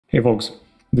Hey folks,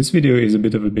 this video is a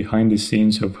bit of a behind the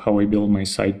scenes of how I build my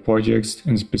side projects,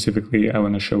 and specifically I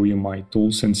want to show you my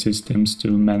tools and systems to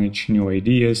manage new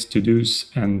ideas,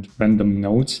 to-dos and random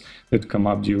notes that come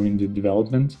up during the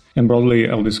development. And broadly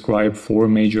I'll describe 4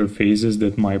 major phases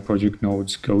that my project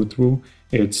nodes go through.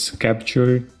 It's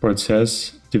capture,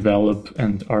 process, develop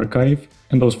and archive.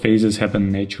 And those phases happen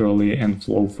naturally and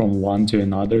flow from one to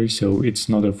another, so it's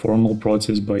not a formal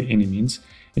process by any means.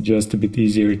 It's just a bit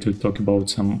easier to talk about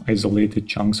some isolated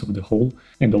chunks of the whole,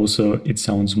 and also it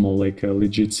sounds more like a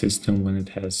legit system when it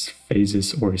has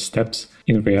phases or steps.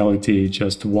 In reality,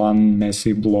 just one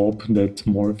messy blob that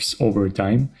morphs over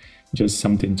time, just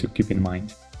something to keep in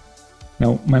mind.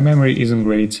 Now, my memory isn't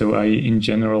great, so I in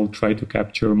general try to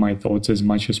capture my thoughts as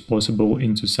much as possible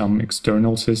into some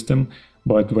external system,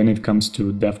 but when it comes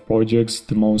to dev projects,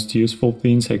 the most useful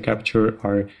things I capture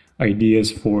are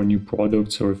ideas for new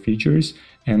products or features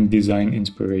and design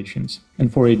inspirations.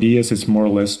 And for ideas, it's more or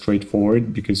less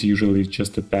straightforward because usually it's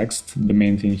just a text. The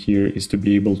main thing here is to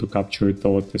be able to capture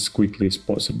thought as quickly as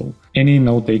possible. Any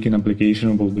note-taking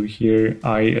application will do here.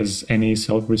 I, as any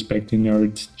self-respecting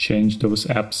nerd, change those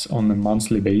apps on a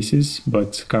monthly basis,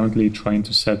 but currently trying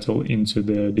to settle into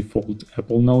the default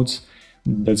Apple Notes.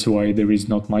 That's why there is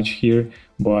not much here,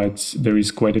 but there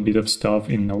is quite a bit of stuff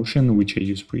in Notion, which I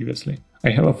used previously. I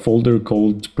have a folder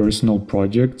called Personal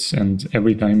Projects, and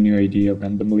every time new idea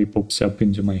randomly pops up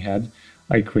into my head,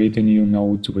 I create a new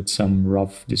note with some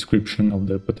rough description of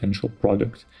the potential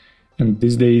product. And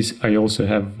these days I also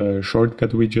have a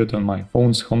shortcut widget on my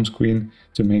phone's home screen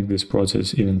to make this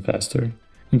process even faster.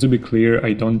 And to be clear,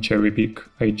 I don't cherry pick,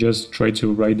 I just try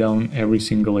to write down every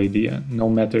single idea, no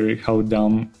matter how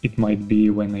dumb it might be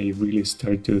when I really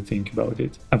start to think about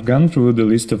it. I've gone through the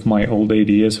list of my old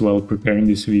ideas while preparing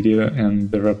this video,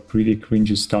 and there are pretty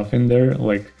cringy stuff in there,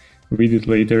 like read it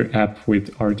later app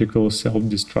with article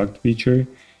self-destruct feature,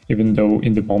 even though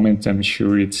in the moment I'm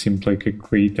sure it seemed like a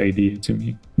great idea to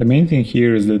me. The main thing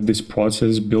here is that this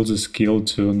process builds a skill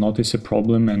to notice a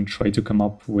problem and try to come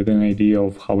up with an idea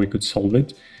of how we could solve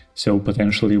it. So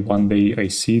potentially one day I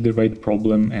see the right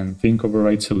problem and think of a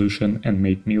right solution and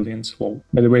make millions. Lol.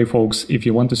 By the way folks, if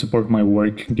you want to support my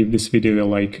work, give this video a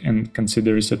like and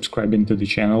consider subscribing to the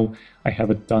channel. I have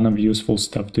a ton of useful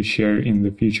stuff to share in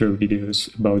the future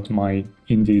videos about my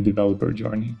indie developer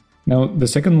journey. Now, the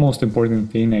second most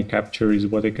important thing I capture is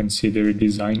what I consider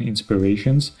design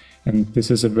inspirations, and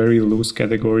this is a very loose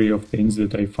category of things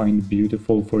that I find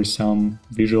beautiful for some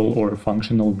visual or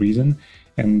functional reason,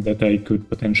 and that I could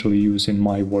potentially use in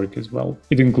my work as well.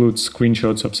 It includes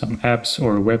screenshots of some apps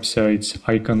or websites,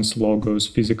 icons, logos,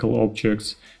 physical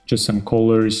objects, just some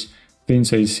colors,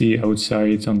 things I see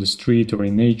outside on the street or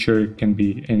in nature, can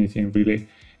be anything really.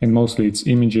 And mostly it's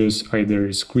images, either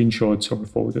screenshots or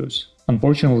photos.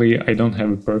 Unfortunately, I don't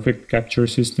have a perfect capture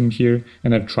system here,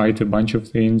 and I've tried a bunch of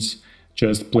things,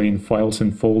 just plain files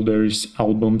and folders,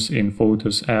 albums in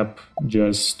Photos app,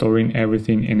 just storing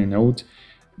everything in a note.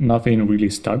 Nothing really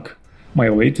stuck. My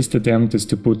latest attempt is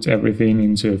to put everything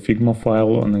into a Figma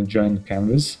file on a giant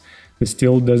canvas. This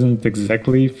still doesn't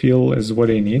exactly feel as what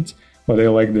I need, but I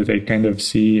like that I kind of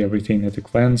see everything at a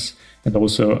glance, and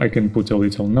also I can put a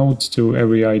little note to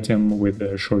every item with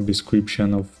a short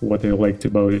description of what I liked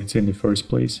about it in the first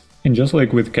place. And just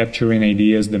like with capturing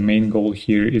ideas, the main goal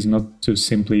here is not to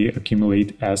simply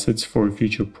accumulate assets for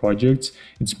future projects,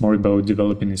 it's more about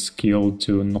developing a skill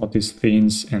to notice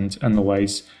things and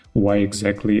analyze why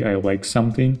exactly I like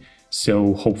something.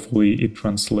 So hopefully it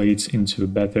translates into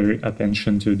better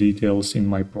attention to details in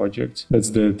my project.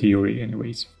 That's the theory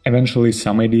anyways. Eventually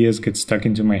some ideas get stuck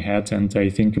into my head and I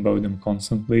think about them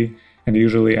constantly, and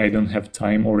usually I don't have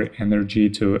time or energy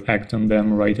to act on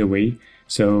them right away,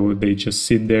 so they just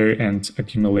sit there and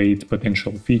accumulate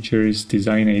potential features,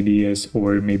 design ideas,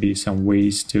 or maybe some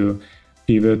ways to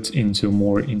pivot into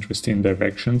more interesting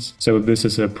directions. So this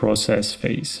is a process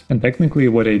phase. And technically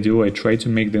what I do, I try to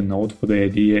make the note for the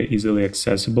idea easily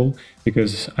accessible,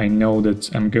 because I know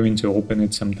that I'm going to open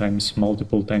it sometimes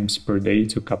multiple times per day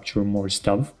to capture more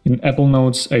stuff. In Apple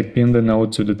Notes, I pin the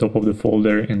note to the top of the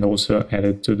folder and also add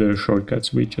it to the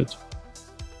shortcuts widget.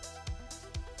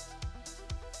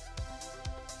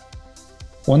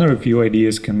 One or a few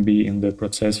ideas can be in the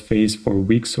process phase for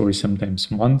weeks or sometimes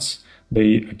months.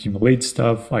 They accumulate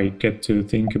stuff, I get to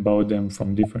think about them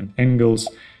from different angles,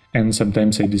 and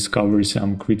sometimes I discover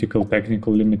some critical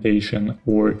technical limitation,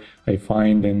 or I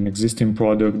find an existing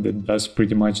product that does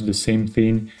pretty much the same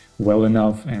thing well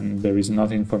enough and there is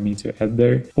nothing for me to add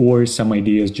there, or some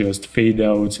ideas just fade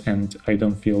out and I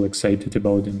don't feel excited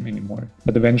about them anymore.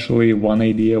 But eventually one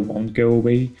idea won't go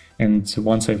away, and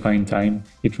once I find time,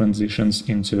 it transitions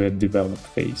into a develop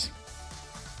phase.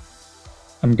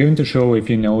 I'm going to show a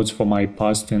few notes for my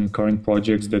past and current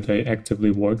projects that I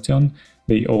actively worked on.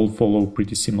 They all follow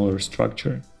pretty similar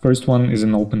structure. First one is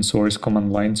an open source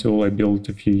command line tool I built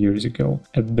a few years ago.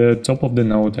 At the top of the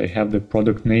note I have the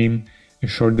product name, a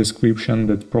short description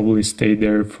that probably stayed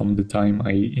there from the time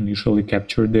I initially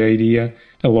captured the idea,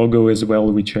 a logo as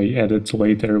well, which I added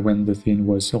later when the thing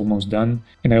was almost done.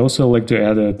 And I also like to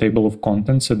add a table of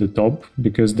contents at the top,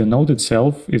 because the note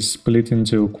itself is split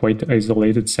into quite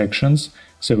isolated sections,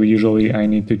 so usually I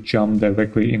need to jump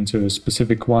directly into a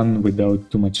specific one without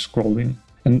too much scrolling.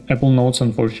 And Apple Notes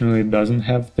unfortunately doesn't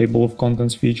have table of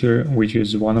contents feature, which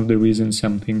is one of the reasons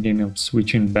I'm thinking of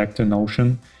switching back to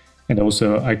Notion. And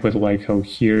also I quite like how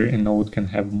here a note can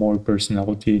have more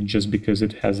personality just because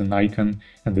it has an icon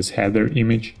and this header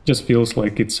image. Just feels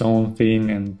like its own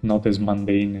thing and not as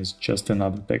mundane as just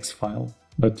another text file.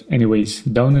 But anyways,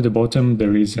 down at the bottom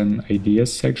there is an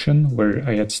ideas section where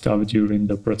I add stuff during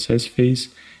the process phase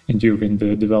and during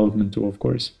the development too, of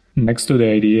course. Next to the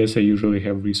ideas, I usually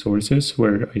have resources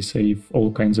where I save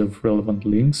all kinds of relevant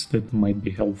links that might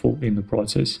be helpful in the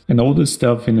process. And all the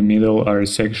stuff in the middle are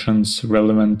sections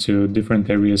relevant to different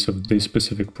areas of this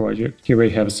specific project. Here I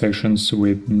have sections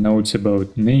with notes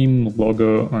about name,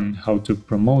 logo, on how to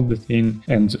promote the thing,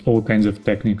 and all kinds of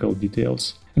technical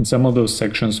details. And some of those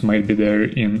sections might be there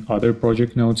in other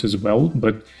project notes as well,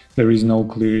 but there is no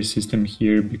clear system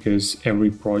here because every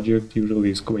project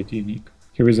usually is quite unique.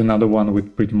 Here is another one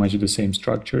with pretty much the same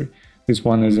structure. This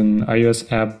one is an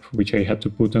iOS app, which I had to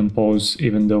put on pause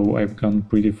even though I've gone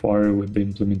pretty far with the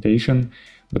implementation,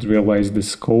 but realized the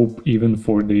scope even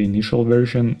for the initial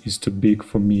version is too big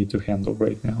for me to handle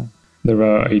right now. There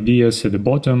are ideas at the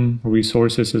bottom,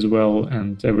 resources as well,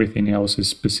 and everything else is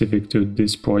specific to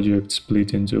this project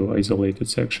split into isolated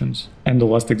sections. And the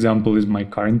last example is my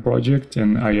current project,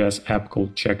 an iOS app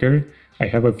called Checker. I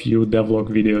have a few devlog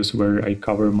videos where I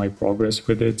cover my progress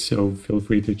with it, so feel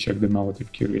free to check them out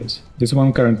if curious. This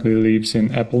one currently lives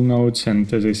in Apple Notes,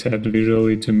 and as I said,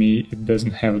 visually to me it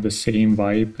doesn't have the same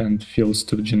vibe and feels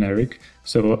too generic,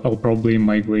 so I'll probably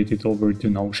migrate it over to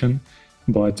Notion.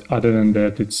 But other than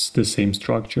that, it's the same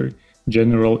structure.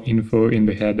 General info in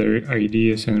the header,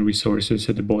 ideas and resources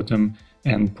at the bottom,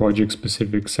 and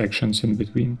project-specific sections in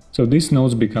between. So these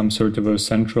notes become sort of a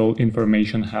central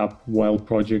information hub while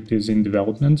project is in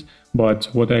development, but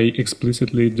what I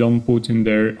explicitly don't put in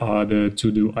there are the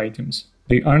to-do items.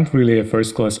 They aren't really a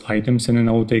first-class items in a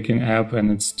note-taking app,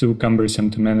 and it's too cumbersome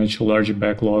to manage large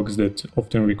backlogs that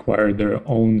often require their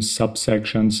own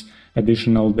subsections,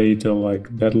 additional data like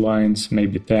deadlines,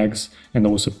 maybe tags, and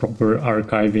also proper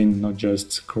archiving, not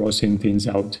just crossing things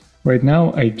out. Right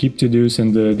now I keep to-dos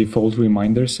in the default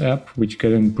reminders app, which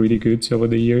gotten pretty good over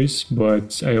the years,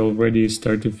 but I already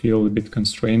start to feel a bit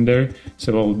constrained there,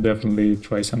 so I'll definitely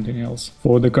try something else.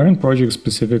 For the current project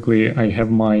specifically, I have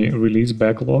my release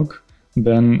backlog,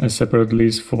 then a separate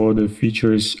list for the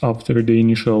features after the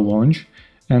initial launch,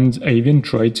 and I even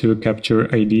tried to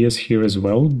capture ideas here as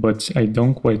well, but I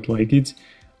don't quite like it.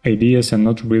 Ideas are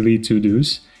not really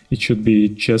to-dos, it should be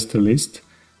just a list.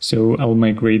 So I'll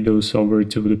migrate those over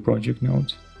to the project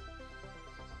node.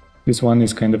 This one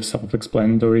is kind of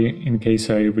self-explanatory. In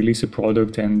case I release a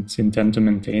product and intend to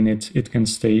maintain it, it can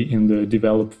stay in the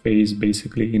develop phase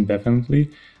basically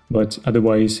indefinitely. But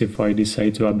otherwise, if I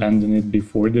decide to abandon it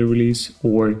before the release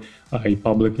or I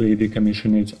publicly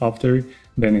decommission it after,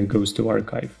 then it goes to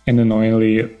archive. And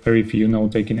annoyingly, very few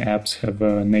note-taking apps have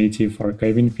a native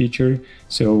archiving feature,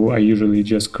 so I usually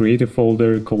just create a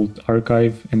folder called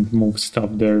archive and move stuff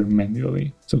there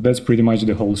manually. So that's pretty much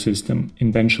the whole system,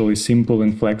 intentionally simple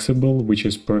and flexible, which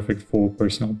is perfect for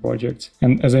personal projects.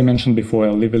 And as I mentioned before,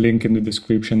 I'll leave a link in the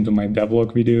description to my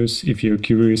devlog videos if you're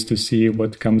curious to see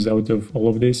what comes out of all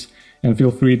of this. And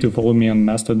feel free to follow me on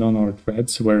Mastodon or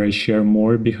Threads, where I share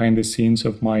more behind the scenes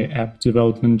of my app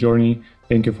development journey.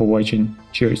 Thank you for watching.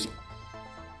 Cheers!